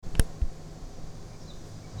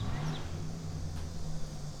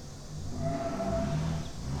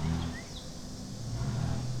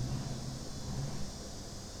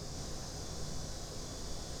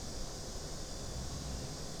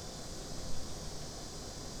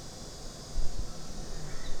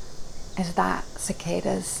Is that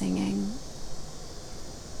cicadas singing?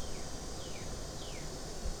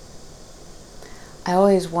 I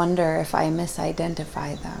always wonder if I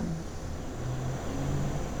misidentify them.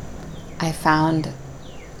 I found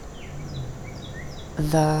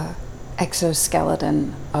the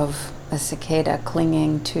exoskeleton of a cicada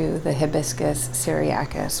clinging to the hibiscus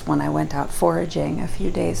syriacus when I went out foraging a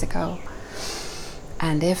few days ago.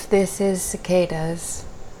 And if this is cicadas,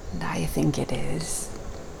 and I think it is,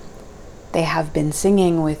 they have been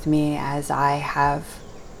singing with me as I have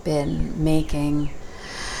been making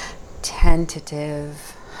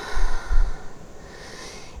tentative,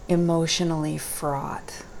 emotionally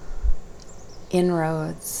fraught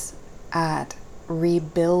inroads at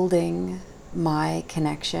rebuilding my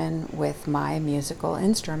connection with my musical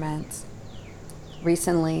instruments.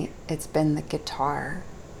 Recently, it's been the guitar,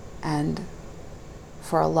 and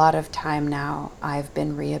for a lot of time now, I've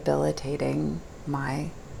been rehabilitating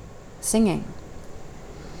my singing.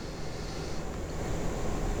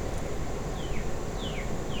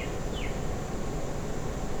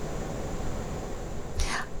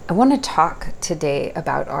 I want to talk today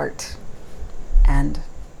about art and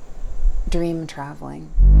dream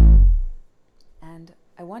traveling. And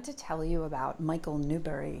I want to tell you about Michael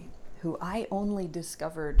Newberry, who I only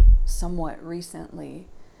discovered somewhat recently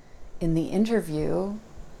in the interview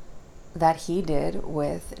that he did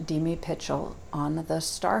with Demi Pitchell on the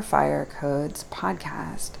Starfire Codes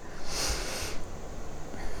podcast.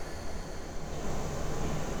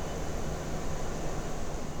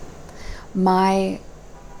 My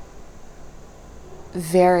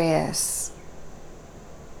various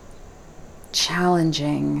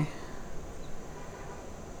challenging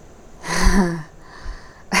I'm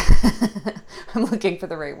looking for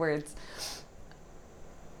the right words.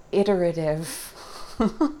 Iterative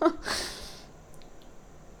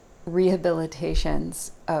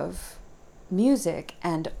rehabilitations of music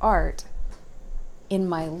and art in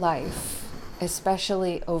my life,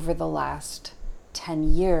 especially over the last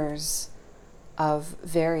 10 years of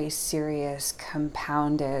very serious,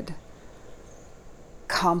 compounded,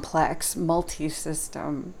 complex,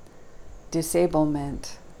 multi-system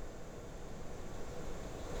disablement.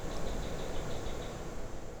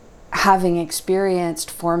 Having experienced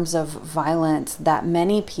forms of violence that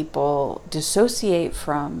many people dissociate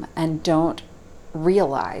from and don't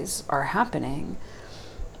realize are happening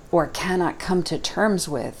or cannot come to terms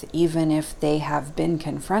with, even if they have been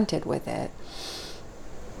confronted with it.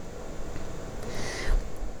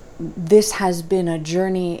 This has been a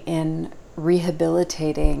journey in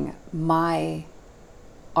rehabilitating my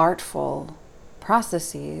artful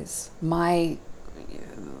processes, my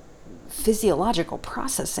physiological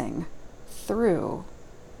processing through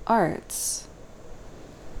arts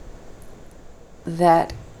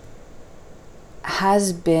that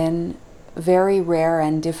has been very rare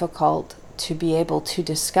and difficult to be able to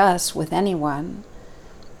discuss with anyone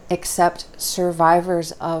except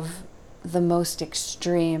survivors of the most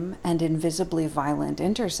extreme and invisibly violent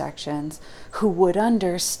intersections who would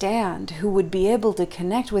understand, who would be able to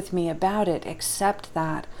connect with me about it, except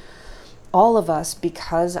that all of us,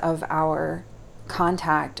 because of our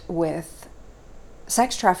contact with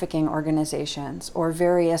sex trafficking organizations or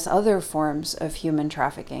various other forms of human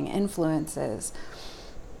trafficking influences,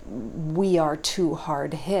 we are too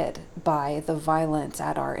hard hit by the violence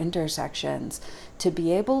at our intersections to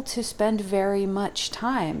be able to spend very much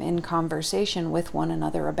time in conversation with one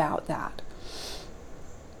another about that.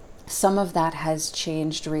 Some of that has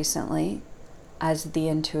changed recently as the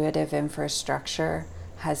intuitive infrastructure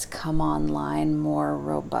has come online more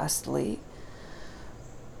robustly.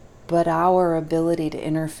 But our ability to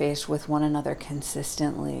interface with one another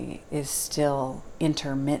consistently is still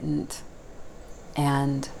intermittent,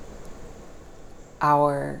 and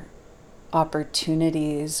our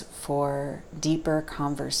opportunities for deeper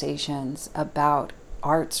conversations about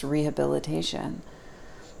arts rehabilitation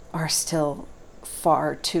are still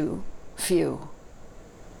far too few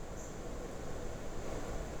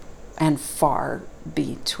and far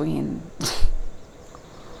between.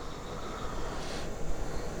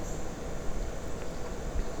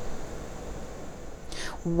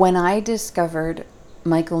 When I discovered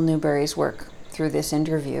Michael Newberry's work through this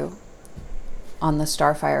interview on the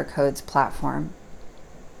Starfire Codes platform,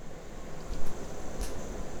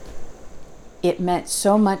 it meant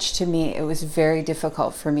so much to me. It was very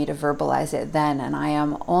difficult for me to verbalize it then, and I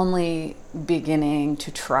am only beginning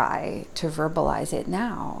to try to verbalize it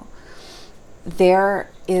now.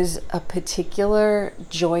 There is a particular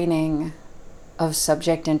joining of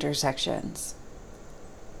subject intersections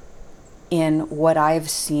in what I've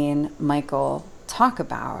seen Michael talk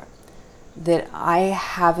about that I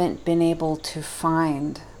haven't been able to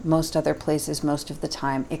find most other places most of the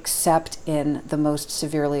time, except in the most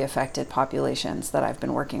severely affected populations that I've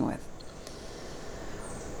been working with.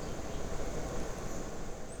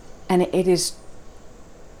 And it is,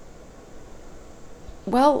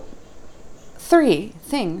 well, three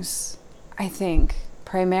things, I think,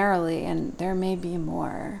 primarily, and there may be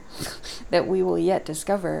more that we will yet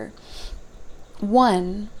discover.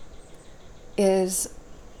 One is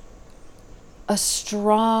a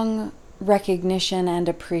strong recognition and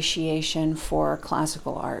appreciation for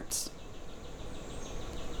classical arts,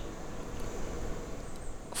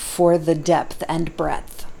 for the depth and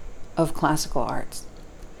breadth of classical arts.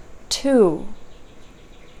 Two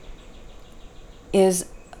is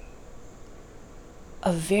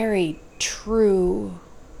a very true,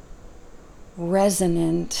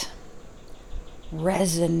 resonating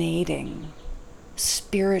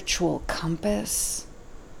spiritual compass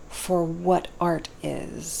for what art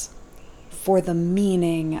is, for the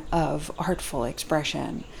meaning of artful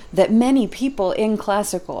expression that many people in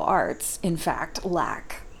classical arts, in fact,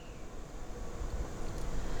 lack.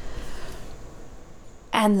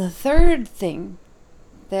 And the third thing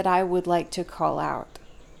that I would like to call out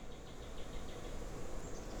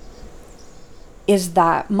is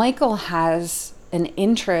that Michael has an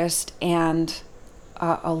interest and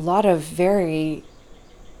a lot of very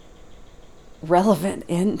relevant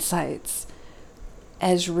insights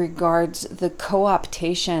as regards the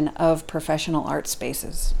co-optation of professional art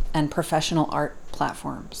spaces and professional art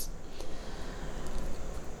platforms.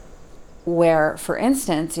 Where, for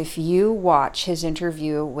instance, if you watch his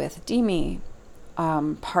interview with Demi, there's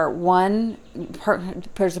a part one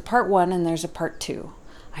and there's a part two.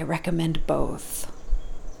 I recommend both.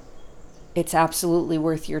 It's absolutely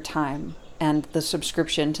worth your time and the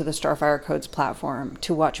subscription to the Starfire Codes platform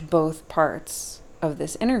to watch both parts of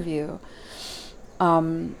this interview.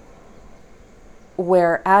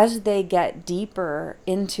 Where as they get deeper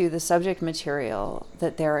into the subject material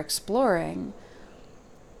that they're exploring,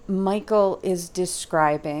 Michael is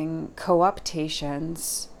describing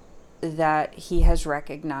co-optations that he has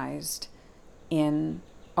recognized in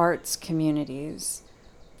arts communities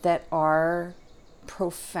that are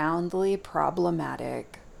profoundly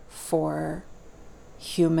problematic for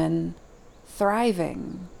human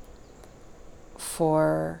thriving,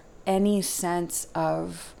 for any sense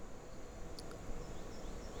of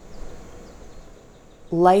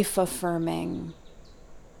life-affirming,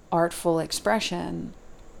 artful expression,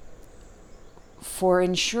 for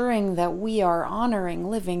ensuring that we are honoring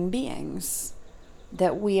living beings,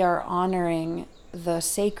 that we are honoring the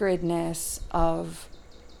sacredness of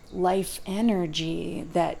life energy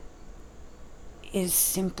that is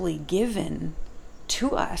simply given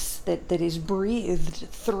to us, that is breathed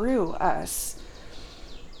through us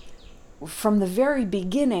from the very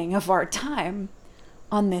beginning of our time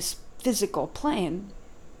on this physical plane.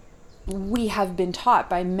 We have been taught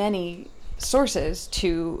by many sources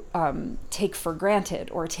to take for granted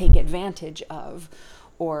or take advantage of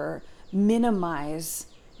or minimize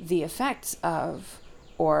the effects of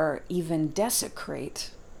or even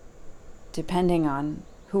desecrate, depending on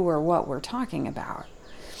who or what we're talking about.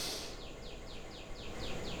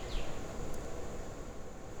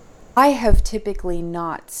 I have typically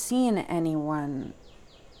not seen anyone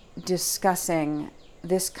discussing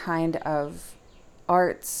this kind of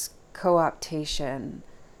arts co-optation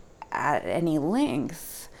at any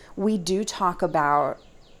length. We do talk about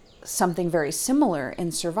something very similar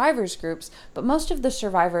in survivors groups, but most of the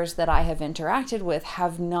survivors that I have interacted with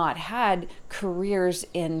have not had careers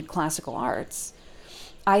in classical arts.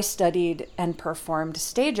 I studied and performed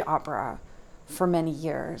stage opera for many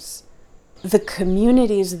years. The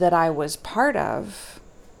communities that I was part of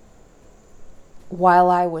while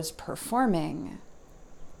I was performing,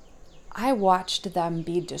 I watched them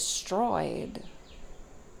be destroyed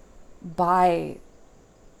by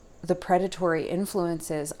the predatory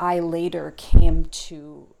influences I later came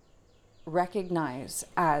to recognize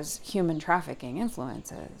as human trafficking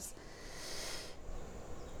influences.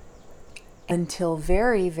 Until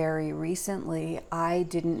very, very recently, I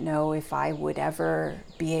didn't know if I would ever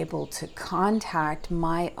be able to contact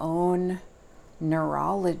my own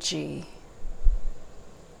neurology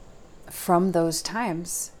from those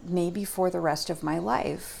times, maybe for the rest of my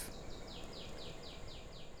life.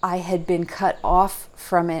 I had been cut off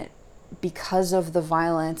from it because of the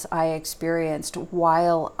violence I experienced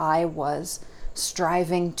while I was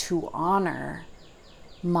striving to honor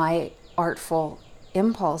my artful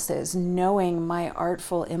impulses, knowing my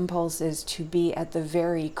artful impulses to be at the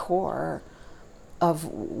very core of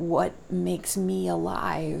what makes me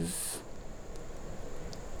alive.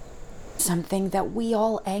 something that we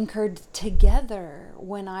all anchored together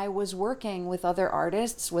when I was working with other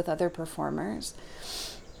artists, with other performers.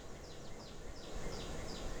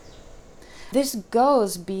 This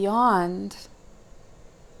goes beyond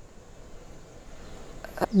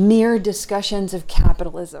mere discussions of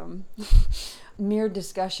capitalism, mere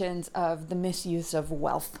discussions of the misuse of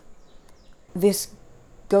wealth. This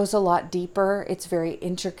goes a lot deeper. It's very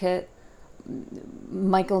intricate.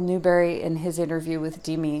 Michael Newberry, in his interview with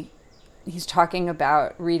Demi, he's talking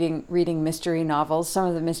about reading mystery novels, some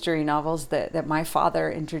of the mystery novels that my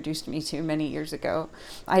father introduced me to many years ago.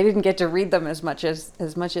 I didn't get to read them as much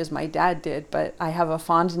as my dad did, but I have a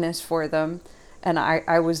fondness for them, and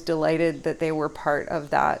I was delighted that they were part of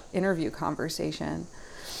that interview conversation.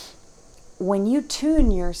 When you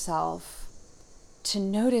tune yourself to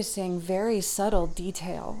noticing very subtle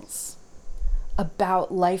details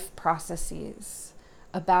about life processes,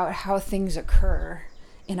 about how things occur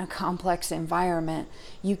in a complex environment,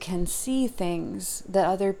 you can see things that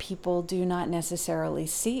other people do not necessarily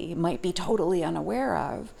see, might be totally unaware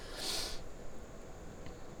of.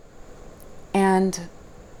 And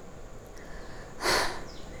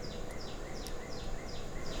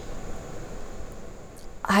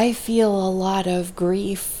I feel a lot of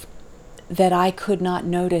grief that I could not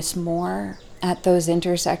notice more at those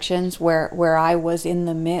intersections where I was in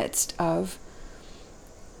the midst of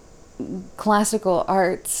classical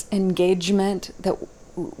arts engagement that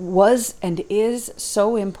was and is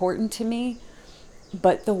so important to me,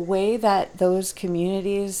 but the way that those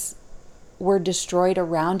communities were destroyed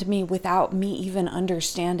around me without me even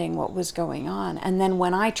understanding what was going on. And then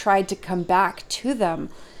when I tried to come back to them,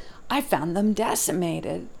 I found them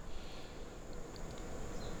decimated.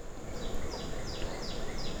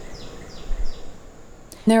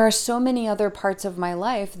 There are so many other parts of my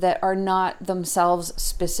life that are not themselves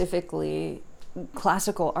specifically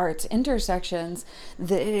classical arts intersections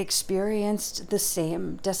that experienced the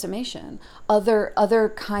same decimation.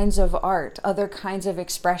 Other kinds of art, other kinds of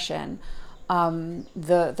expression,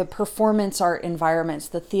 the performance art environments,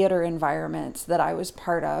 the theater environments that I was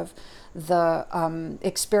part of, the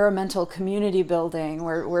experimental community building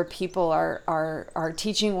where people are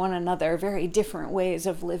teaching one another very different ways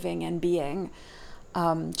of living and being.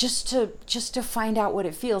 Just to find out what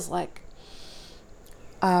it feels like.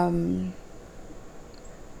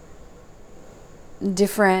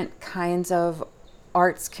 Different kinds of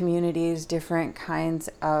arts communities, different kinds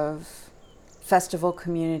of festival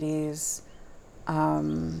communities,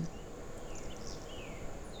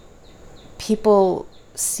 people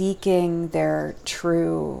seeking their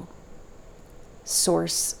true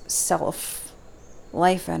source self,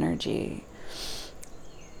 life energy.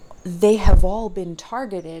 They have all been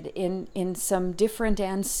targeted in some different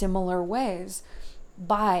and similar ways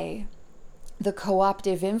by the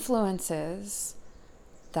co-optive influences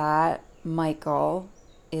that Michael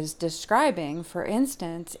is describing, for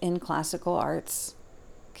instance, in classical arts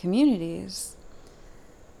communities.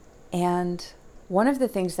 And one of the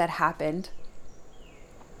things that happened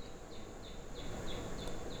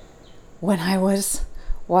when I was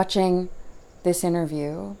watching this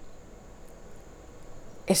interview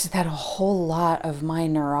is that a whole lot of my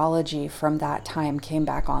neurology from that time came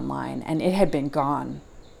back online, and it had been gone.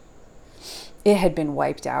 It had been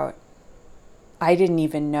wiped out. I didn't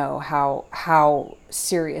even know how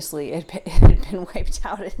seriously it had been wiped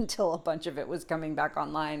out until a bunch of it was coming back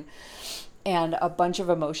online. And a bunch of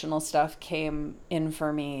emotional stuff came in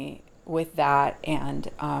for me with that, and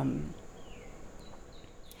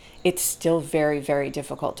it's still very, very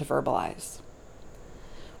difficult to verbalize.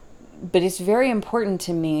 But it's very important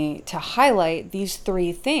to me to highlight these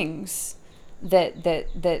three things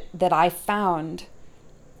that I found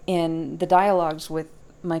in the dialogues with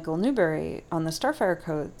Michael Newberry on the Starfire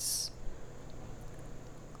Codes,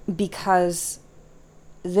 because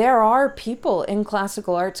there are people in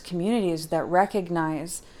classical arts communities that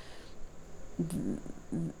recognize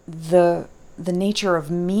the nature of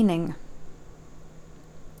meaning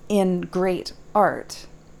in great art.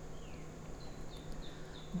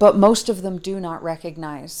 But most of them do not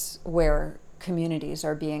recognize where communities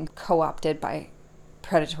are being co-opted by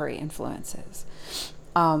predatory influences.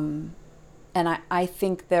 And I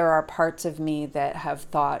think there are parts of me that have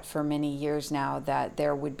thought for many years now that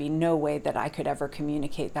there would be no way that I could ever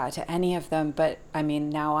communicate that to any of them. But I mean,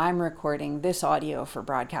 now I'm recording this audio for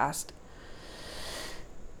broadcast.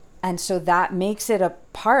 And so that makes it a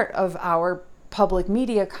part of our public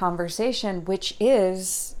media conversation, which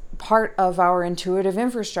is part of our intuitive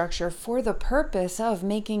infrastructure for the purpose of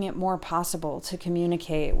making it more possible to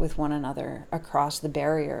communicate with one another across the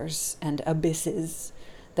barriers and abysses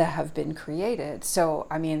that have been created. So,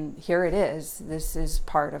 I mean, here it is. This is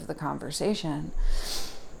part of the conversation.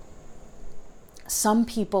 Some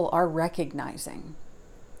people are recognizing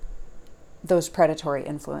those predatory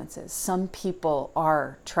influences. Some people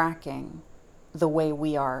are tracking the way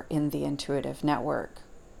we are in the intuitive network.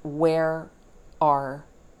 Where are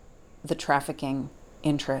the trafficking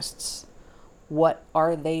interests? What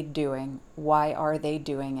are they doing? Why are they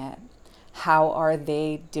doing it? How are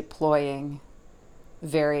they deploying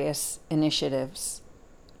various initiatives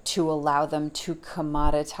to allow them to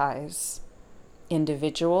commoditize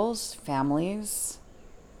individuals, families,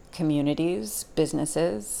 communities,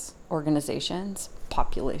 businesses, organizations,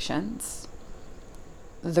 populations,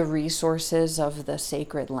 the resources of the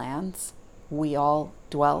sacred lands we all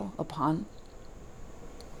dwell upon,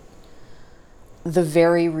 the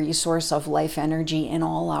very resource of life energy in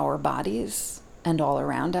all our bodies and all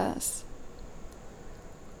around us.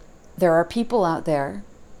 There are people out there,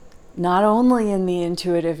 not only in the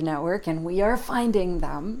intuitive network, and we are finding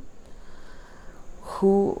them,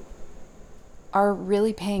 who are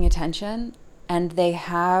really paying attention, and they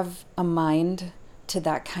have a mind to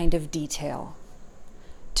that kind of detail,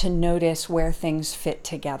 to notice where things fit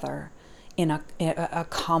together in a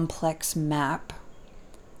complex map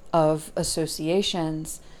of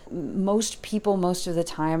associations. Most people, most of the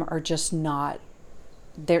time, are just not,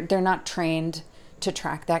 they're not trained to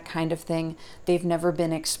track that kind of thing. They've never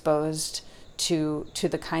been exposed to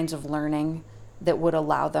the kinds of learning that would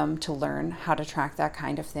allow them to learn how to track that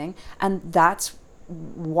kind of thing. And that's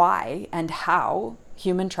why and how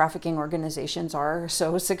human trafficking organizations are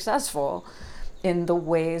so successful in the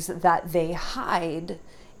ways that they hide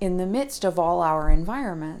in the midst of all our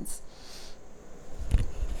environments.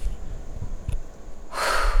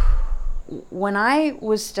 When I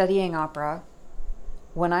was studying opera,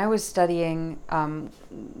 when I was studying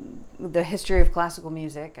the history of classical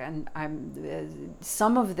music, and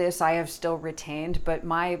some of this I have still retained, but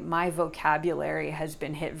my vocabulary has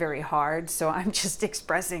been hit very hard, so I'm just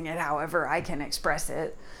expressing it however I can express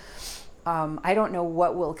it. I don't know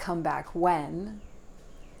what will come back when,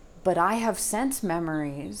 but I have sense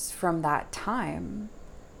memories from that time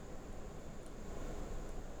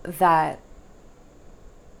that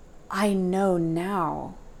I know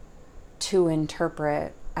now to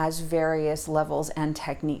interpret as various levels and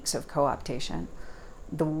techniques of co-optation.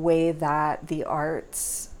 The way that the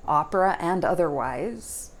arts, opera and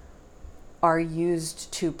otherwise, are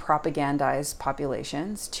used to propagandize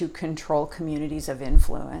populations, to control communities of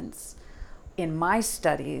influence. In my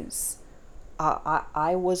studies,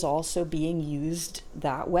 I was also being used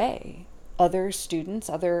that way. Other students,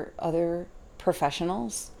 other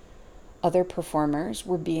professionals, other performers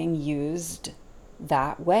were being used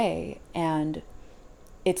that way. And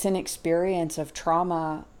it's an experience of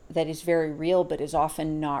trauma that is very real, but is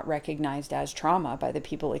often not recognized as trauma by the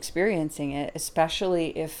people experiencing it,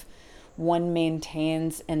 especially if one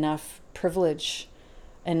maintains enough privilege,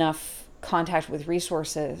 enough contact with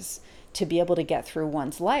resources to be able to get through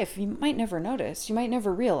one's life. You might never notice, you might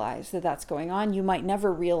never realize that that's going on. You might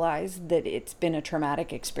never realize that it's been a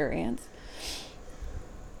traumatic experience.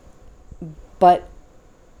 But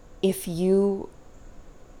if you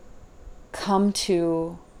come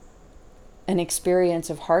to an experience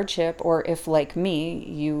of hardship, or if, like me,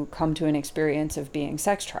 you come to an experience of being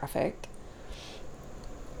sex trafficked,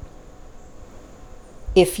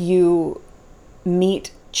 if you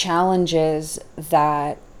meet challenges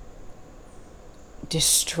that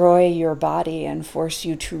destroy your body and force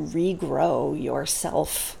you to regrow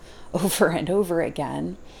yourself over and over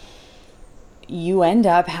again, you end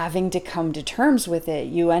up having to come to terms with it.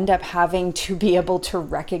 You end up having to be able to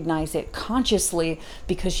recognize it consciously,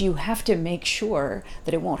 because you have to make sure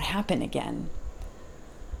that it won't happen again.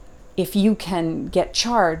 If you can get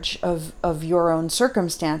charge of your own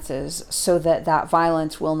circumstances so that that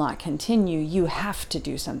violence will not continue, you have to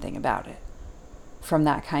do something about it from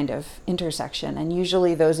that kind of intersection. And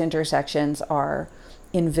usually those intersections are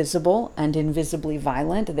invisible and invisibly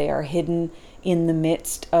violent. They are hidden in the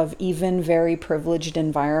midst of even very privileged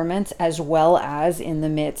environments, as well as in the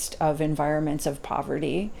midst of environments of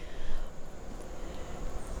poverty.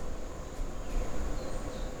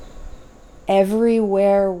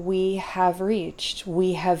 Everywhere we have reached,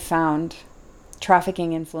 we have found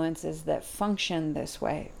trafficking influences that function this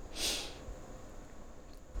way.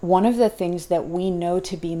 One of the things that we know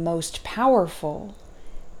to be most powerful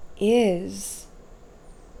is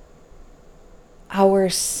our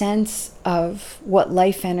sense of what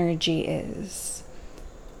life energy is.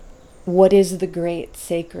 What is the great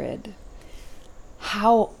sacred?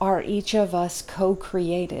 How are each of us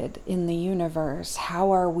co-created in the universe?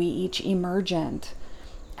 How are we each emergent?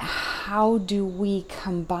 how do we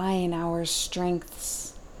combine our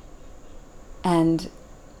strengths and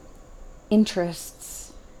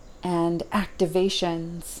interests and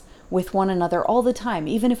activations with one another all the time,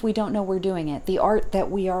 even if we don't know we're doing it. The art that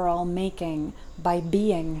we are all making by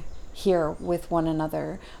being here with one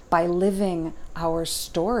another, by living our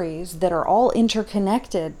stories that are all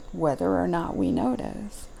interconnected, whether or not we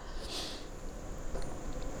notice.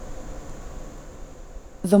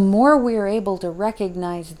 The more we're able to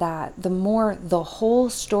recognize that, the more the whole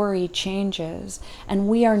story changes, and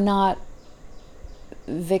we are not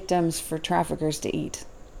victims for traffickers to eat.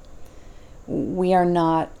 We are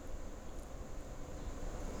not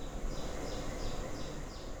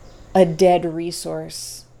a dead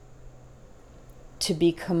resource to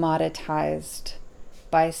be commoditized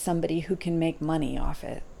by somebody who can make money off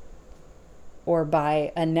it, or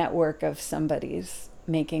by a network of somebody's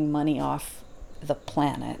making money off the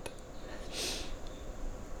planet.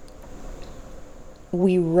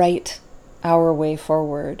 We write our way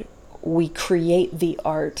forward. We create the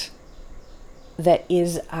art that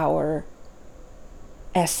is our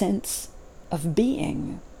essence of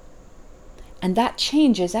being. And that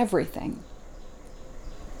changes everything.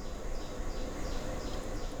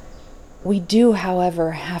 We do,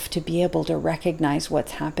 however, have to be able to recognize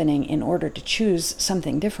what's happening in order to choose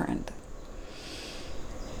something different.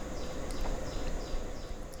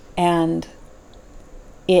 And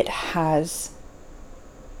it has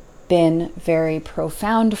been very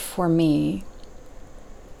profound for me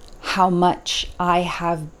how much I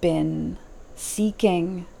have been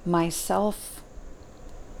seeking myself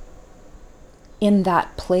in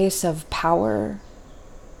that place of power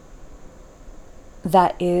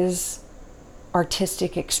that is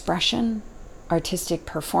artistic expression, artistic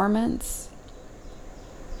performance,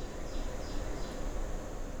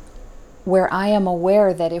 where I am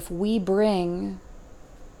aware that if we bring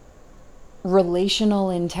relational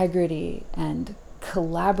integrity and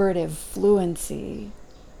collaborative fluency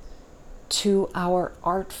to our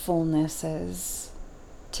artfulnesses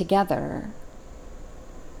together,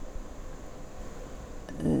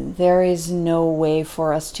 there is no way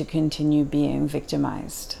for us to continue being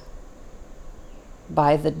victimized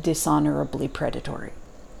by the dishonorably predatory.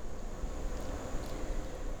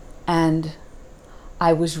 And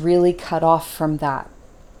I was really cut off from that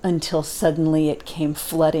until suddenly it came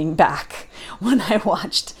flooding back when I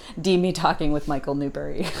watched Demi talking with Michael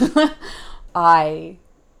Newberry. I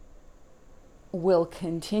will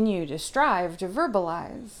continue to strive to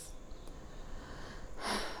verbalize.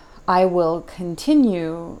 I will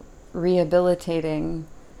continue rehabilitating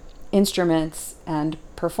instruments and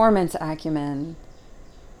performance acumen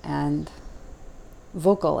and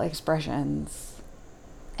vocal expressions.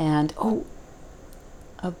 And,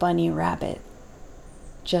 a bunny rabbit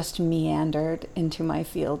just meandered into my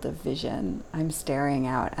field of vision. I'm staring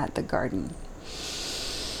out at the garden.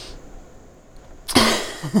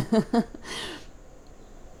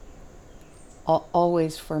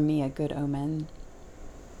 Always for me a good omen.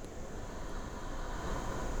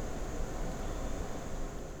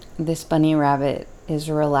 This bunny rabbit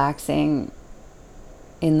is relaxing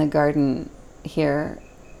in the garden here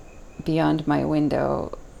beyond my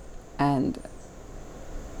window and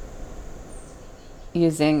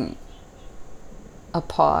using a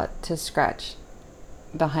paw to scratch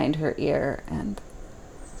behind her ear, and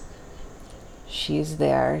she's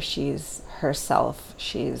there, she's herself,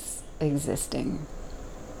 she's existing.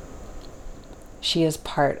 She is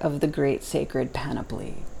part of the great sacred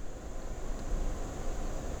panoply.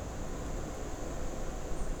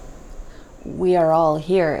 We are all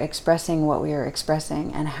here expressing what we are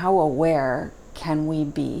expressing, and how aware can we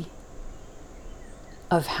be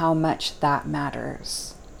of how much that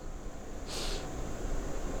matters?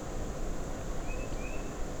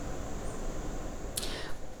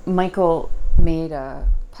 Michael made a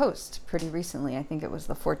post pretty recently, I think it was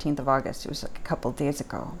the 14th of August, it was like a couple days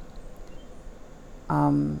ago,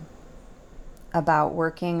 about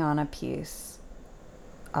working on a piece,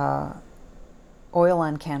 oil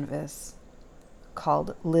on canvas,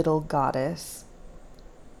 called Little Goddess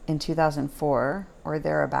in 2004 or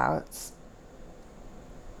thereabouts,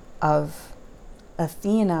 of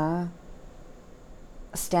Athena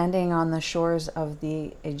standing on the shores of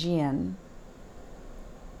the Aegean,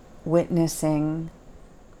 witnessing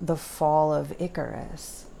the fall of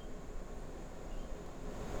Icarus.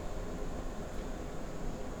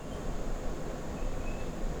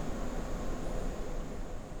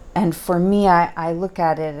 And for me, I look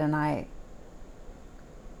at it and I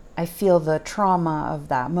feel the trauma of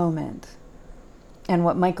that moment. And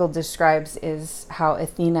what Michael describes is how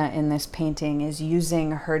Athena in this painting is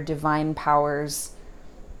using her divine powers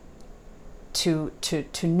to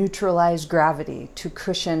neutralize gravity, to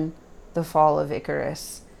cushion the fall of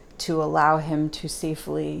Icarus, to allow him to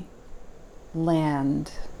safely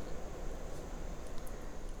land.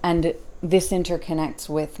 And this interconnects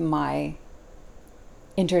with my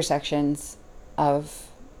intersections of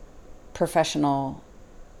professional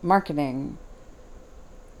marketing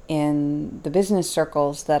in the business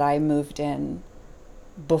circles that I moved in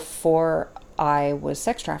before I was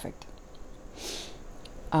sex trafficked.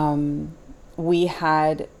 We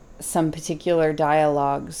had some particular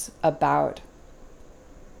dialogues about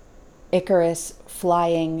Icarus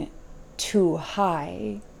flying too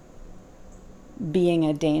high being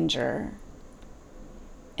a danger.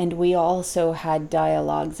 And we also had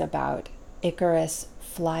dialogues about Icarus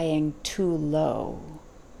flying too low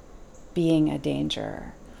being a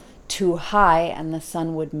danger. Too high and the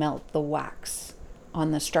sun would melt the wax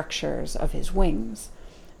on the structures of his wings.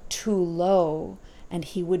 Too low and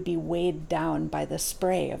he would be weighed down by the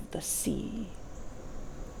spray of the sea.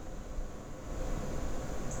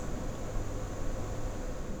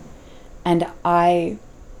 And I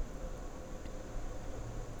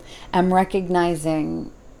am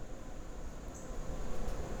recognizing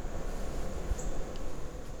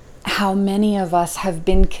how many of us have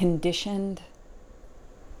been conditioned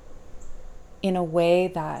in a way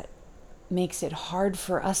that makes it hard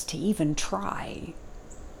for us to even try.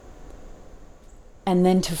 And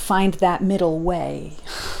then to find that middle way,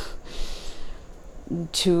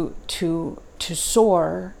 to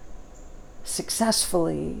soar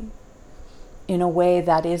successfully in a way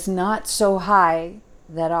that is not so high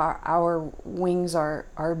that our wings are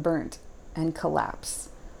burnt and collapse,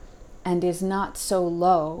 and is not so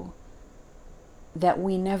low that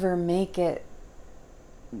we never make it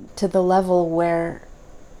to the level where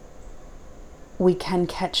we can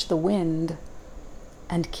catch the wind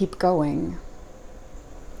and keep going.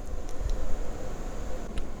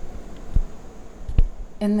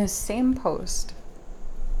 In this same post,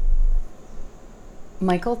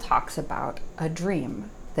 Michael talks about a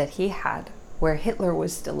dream that he had where Hitler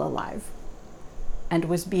was still alive and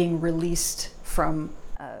was being released from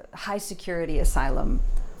a high security asylum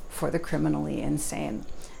for the criminally insane.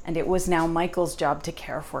 And it was now Michael's job to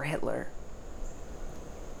care for Hitler.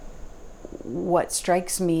 What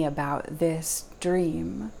strikes me about this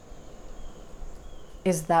dream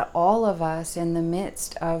is that all of us, in the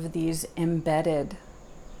midst of these embedded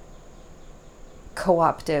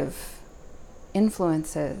co-optive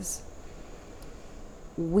influences,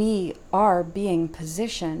 we are being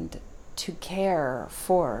positioned to care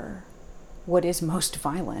for what is most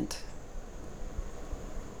violent,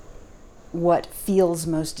 what feels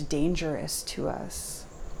most dangerous to us,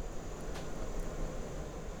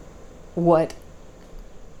 what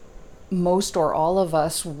most or all of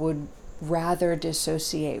us would rather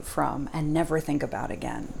dissociate from and never think about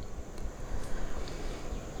again.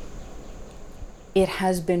 It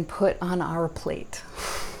has been put on our plate.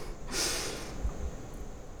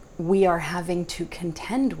 We are having to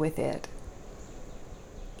contend with it.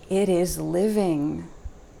 It is living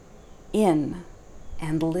in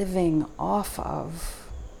and living off of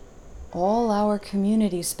all our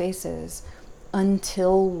community spaces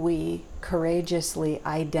until we courageously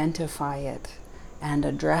identify it and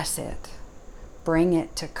address it, bring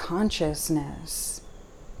it to consciousness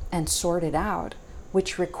and sort it out,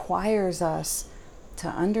 which requires us to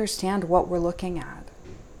understand what we're looking at,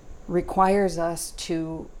 requires us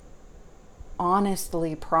to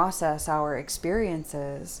honestly process our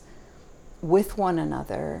experiences with one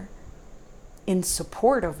another, in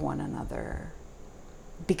support of one another,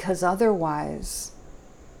 because otherwise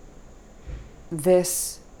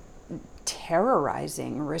this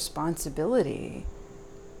terrorizing responsibility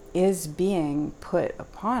is being put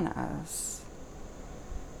upon us.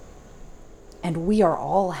 And we are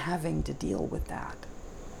all having to deal with that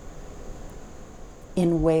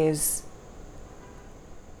in ways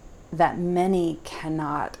that many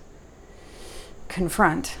cannot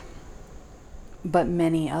confront, but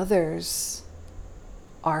many others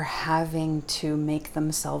are having to make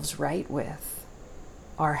themselves right with,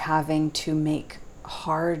 are having to make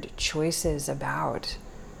hard choices about,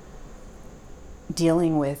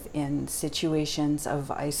 dealing with in situations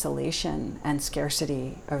of isolation and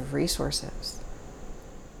scarcity of resources.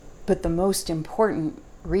 But the most important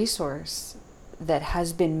resource that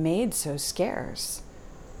has been made so scarce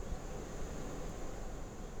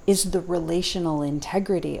is the relational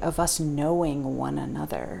integrity of us knowing one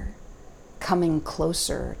another, coming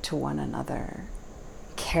closer to one another,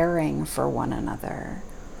 caring for one another,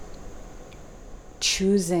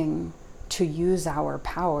 choosing to use our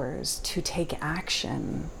powers to take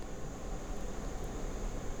action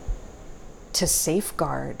to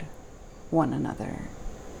safeguard one another?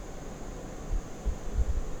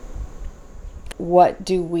 What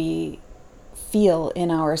do we feel in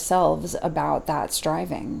ourselves about that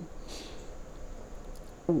striving?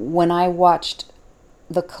 When I watched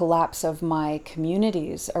the collapse of my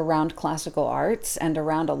communities around classical arts and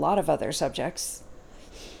around a lot of other subjects,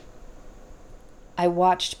 I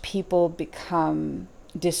watched people become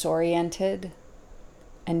disoriented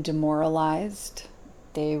and demoralized.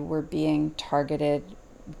 They were being targeted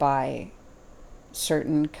by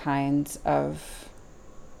certain kinds of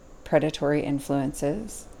predatory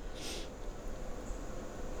influences.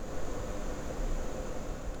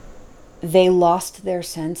 They lost their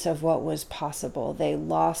sense of what was possible. They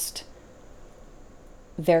lost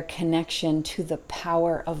their connection to the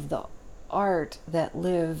power of the art that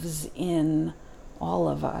lives in all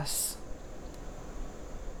of us.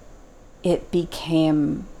 It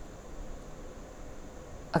became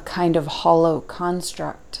a kind of hollow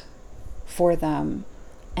construct for them,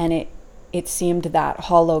 and it seemed that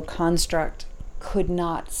hollow construct could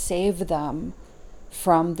not save them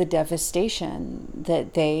from the devastation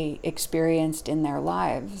that they experienced in their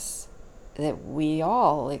lives, that we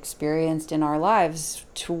all experienced in our lives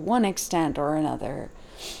to one extent or another.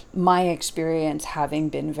 My experience having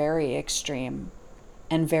been very extreme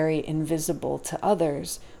and very invisible to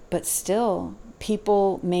others, but still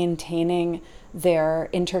people maintaining their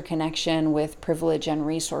interconnection with privilege and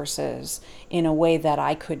resources in a way that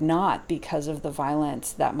I could not because of the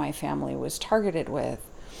violence that my family was targeted with,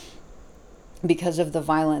 because of the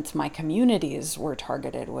violence my communities were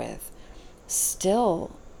targeted with.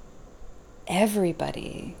 Still,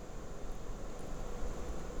 everybody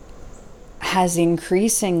has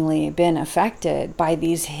increasingly been affected by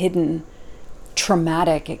these hidden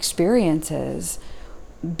traumatic experiences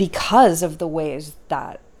because of the ways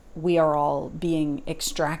that we are all being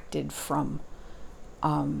extracted from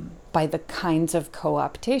by the kinds of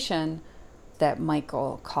cooptation that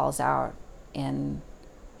Michael calls out in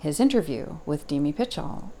his interview with Demi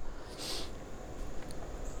Pitchell.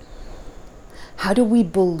 How do we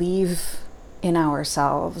believe in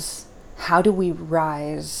ourselves? How do we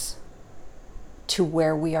rise to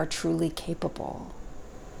where we are truly capable?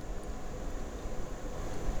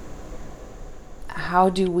 How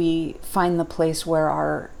do we find the place where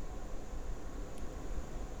our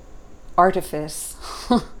artifice,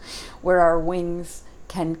 where our wings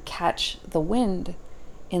can catch the wind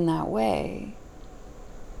in that way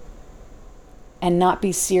and not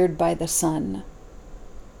be seared by the sun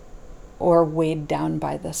or weighed down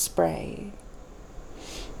by the spray?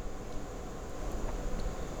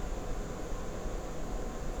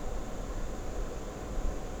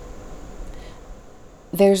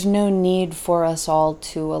 There's no need for us all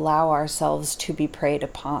to allow ourselves to be preyed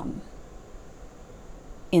upon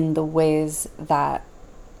in the ways that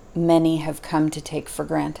many have come to take for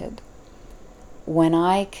granted. When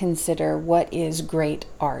I consider what is great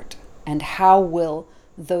art and how will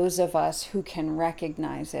those of us who can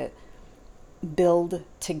recognize it build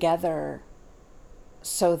together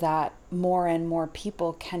so that more and more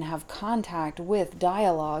people can have contact with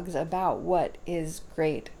dialogues about what is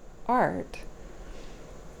great art,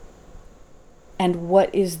 and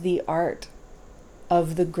what is the art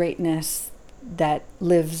of the greatness that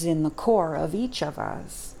lives in the core of each of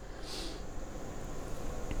us.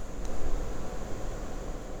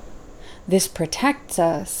 This protects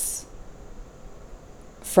us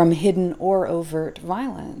from hidden or overt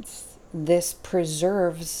violence. This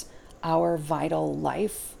preserves our vital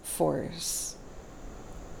life force.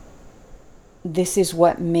 This is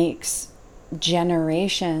what makes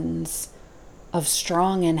generations of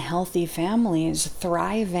strong and healthy families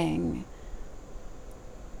thriving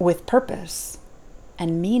with purpose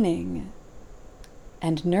and meaning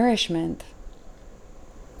and nourishment.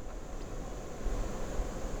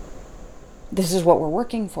 This is what we're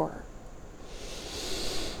working for.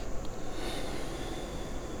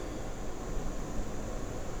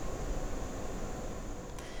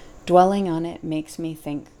 Dwelling on it makes me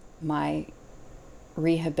think my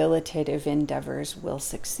rehabilitative endeavors will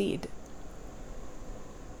succeed.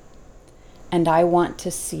 And I want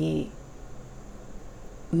to see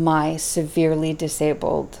my severely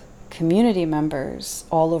disabled community members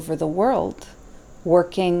all over the world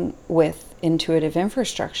working with intuitive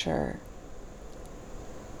infrastructure,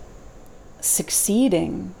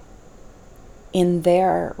 succeeding in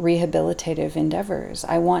their rehabilitative endeavors.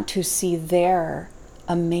 I want to see their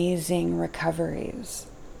amazing recoveries.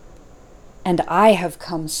 And I have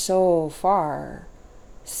come so far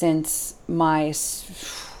since my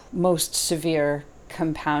most severe,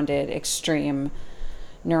 compounded, extreme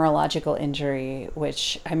neurological injury,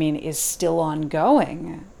 which, I mean, is still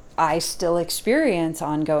ongoing. I still experience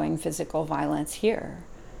ongoing physical violence here.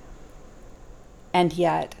 And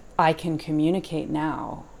yet I can communicate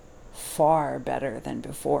now far better than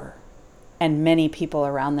before. And many people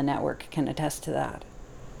around the network can attest to that.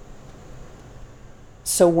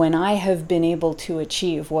 So when I have been able to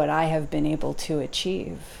achieve what I have been able to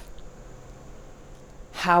achieve,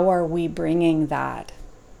 how are we bringing that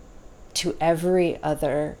to every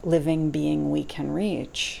other living being we can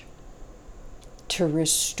reach to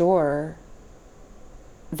restore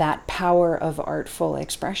that power of artful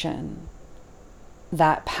expression,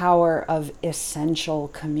 that power of essential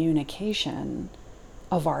communication,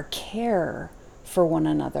 of our care for one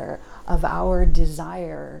another, of our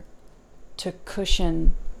desire to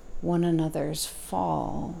cushion one another's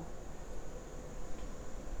fall?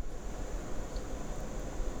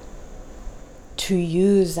 To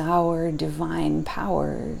use our divine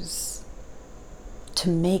powers to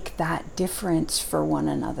make that difference for one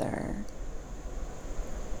another,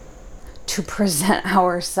 to present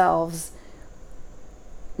ourselves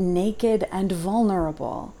naked and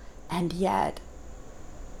vulnerable, and yet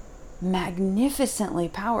magnificently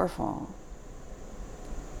powerful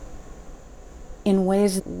in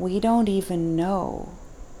ways we don't even know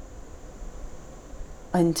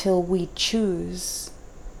until we choose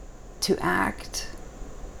to act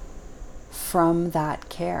from that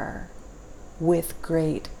care with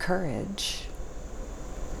great courage,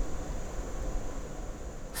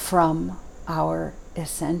 from our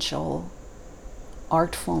essential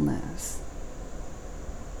artfulness.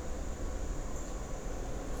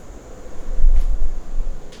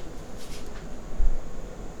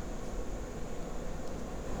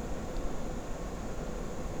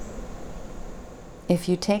 If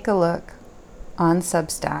you take a look on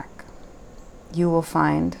Substack, you will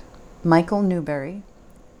find Michael Newberry,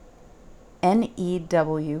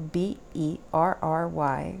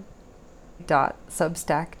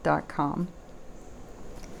 NEWBERRY.substack.com.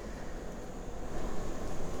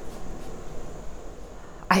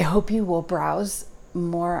 I hope you will browse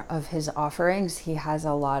more of his offerings. He has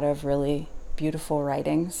a lot of really beautiful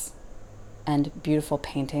writings and beautiful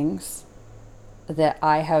paintings that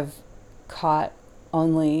I have caught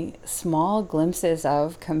only small glimpses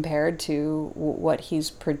of compared to what he's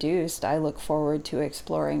produced. I look forward to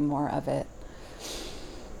exploring more of it.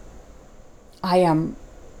 I am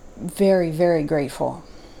very, very grateful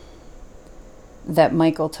that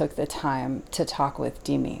Michael took the time to talk with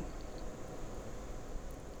Dimi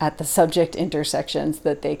at the subject intersections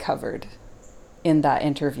that they covered in that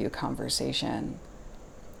interview conversation.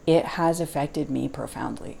 It has affected me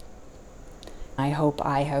profoundly. I hope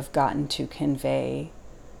I have gotten to convey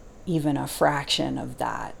even a fraction of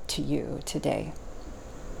that to you today.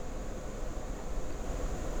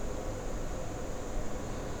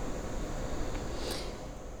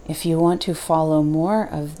 If you want to follow more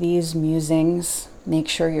of these musings, make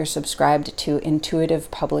sure you're subscribed to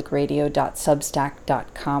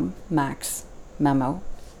intuitivepublicradio.substack.com. Max Memo.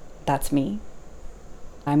 That's me.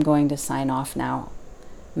 I'm going to sign off now.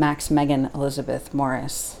 Max Megan Elizabeth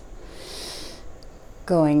Morris.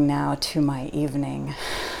 Going now to my evening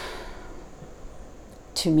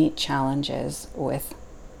to meet challenges with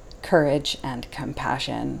courage and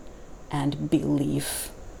compassion and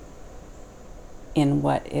belief in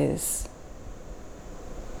what is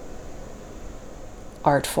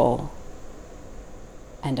artful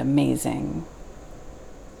and amazing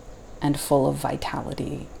and full of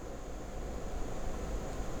vitality,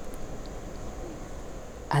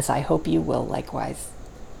 as I hope you will likewise.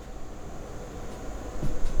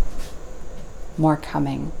 More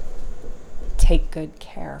coming. Take good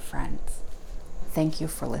care, friends. Thank you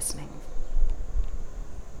for listening.